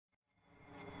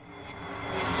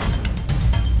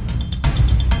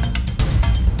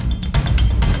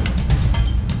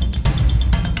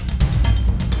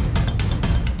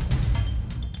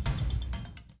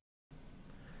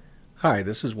Hi,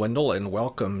 this is Wendell, and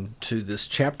welcome to this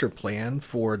chapter plan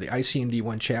for the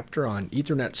ICND1 chapter on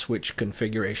Ethernet switch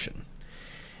configuration.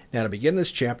 Now, to begin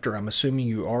this chapter, I'm assuming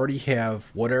you already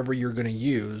have whatever you're going to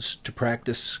use to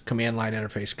practice command line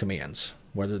interface commands,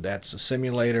 whether that's a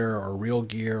simulator or real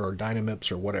gear or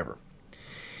Dynamips or whatever.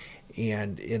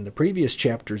 And in the previous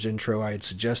chapter's intro, I had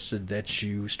suggested that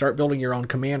you start building your own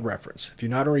command reference. If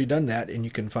you've not already done that and you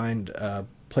can find a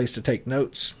place to take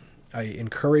notes, I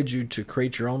encourage you to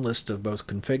create your own list of both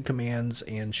config commands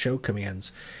and show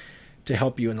commands to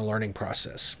help you in the learning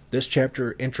process. This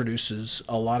chapter introduces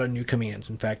a lot of new commands.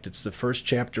 In fact, it's the first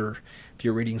chapter, if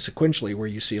you're reading sequentially, where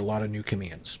you see a lot of new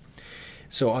commands.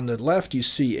 So on the left, you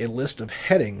see a list of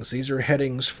headings. These are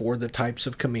headings for the types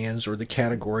of commands or the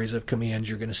categories of commands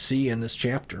you're going to see in this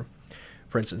chapter.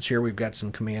 For instance, here we've got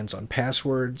some commands on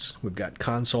passwords. We've got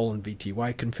console and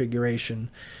VTY configuration,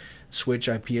 switch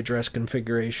IP address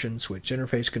configuration, switch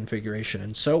interface configuration,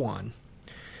 and so on.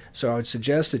 So I would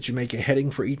suggest that you make a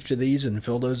heading for each of these and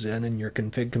fill those in your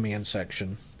config command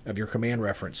section of your command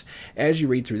reference as you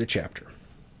read through the chapter.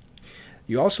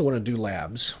 You also want to do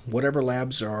labs. Whatever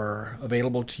labs are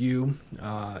available to you.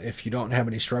 If you don't have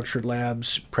any structured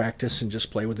labs, practice and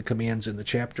just play with the commands in the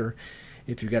chapter.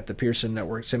 If you've got the Pearson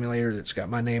Network Simulator that's got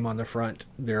my name on the front,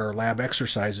 there are lab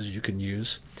exercises you can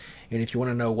use. And if you want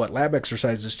to know what lab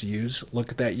exercises to use,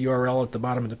 look at that URL at the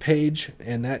bottom of the page,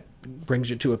 and that brings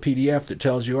you to a PDF that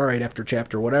tells you, all right, after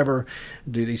chapter whatever,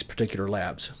 do these particular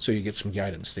labs. So you get some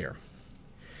guidance there.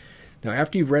 Now,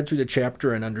 after you've read through the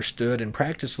chapter and understood and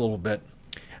practiced a little bit,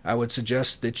 I would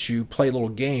suggest that you play a little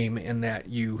game in that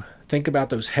you think about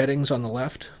those headings on the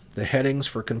left, the headings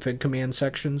for config command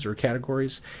sections or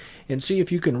categories, and see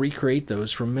if you can recreate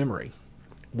those from memory.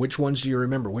 Which ones do you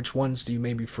remember? Which ones do you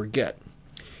maybe forget?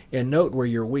 And note where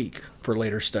you're weak for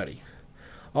later study.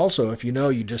 Also, if you know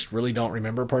you just really don't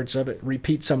remember parts of it,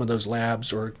 repeat some of those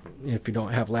labs, or if you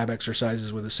don't have lab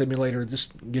exercises with a simulator,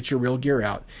 just get your real gear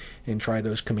out and try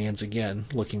those commands again,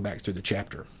 looking back through the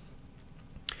chapter.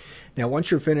 Now,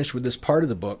 once you're finished with this part of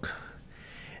the book,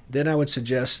 then I would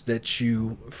suggest that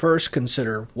you first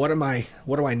consider what do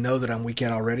I know that I'm weak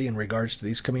at already in regards to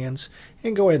these commands,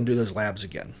 and go ahead and do those labs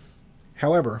again.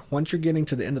 However, once you're getting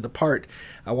to the end of the part,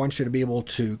 I want you to be able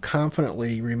to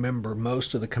confidently remember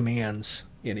most of the commands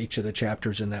in each of the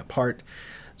chapters in that part.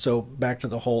 So back to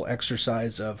the whole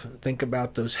exercise of think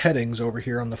about those headings over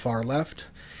here on the far left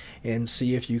and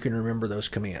see if you can remember those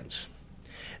commands.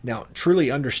 Now,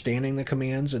 truly understanding the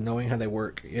commands and knowing how they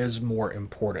work is more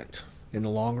important in the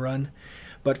long run.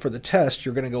 But for the test,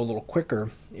 you're going to go a little quicker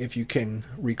if you can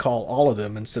recall all of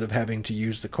them instead of having to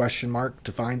use the question mark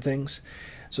to find things.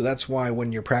 So that's why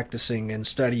when you're practicing and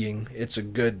studying, it's a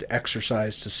good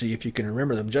exercise to see if you can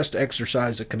remember them. Just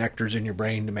exercise the connectors in your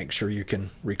brain to make sure you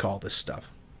can recall this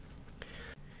stuff.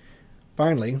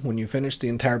 Finally, when you finish the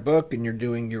entire book and you're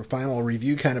doing your final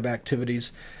review kind of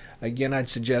activities, again, I'd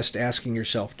suggest asking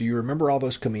yourself, do you remember all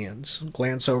those commands?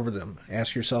 Glance over them.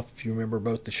 Ask yourself if you remember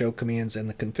both the show commands and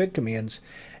the config commands.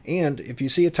 And if you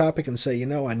see a topic and say, I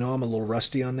know I'm a little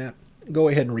rusty on that, go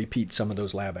ahead and repeat some of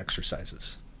those lab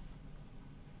exercises.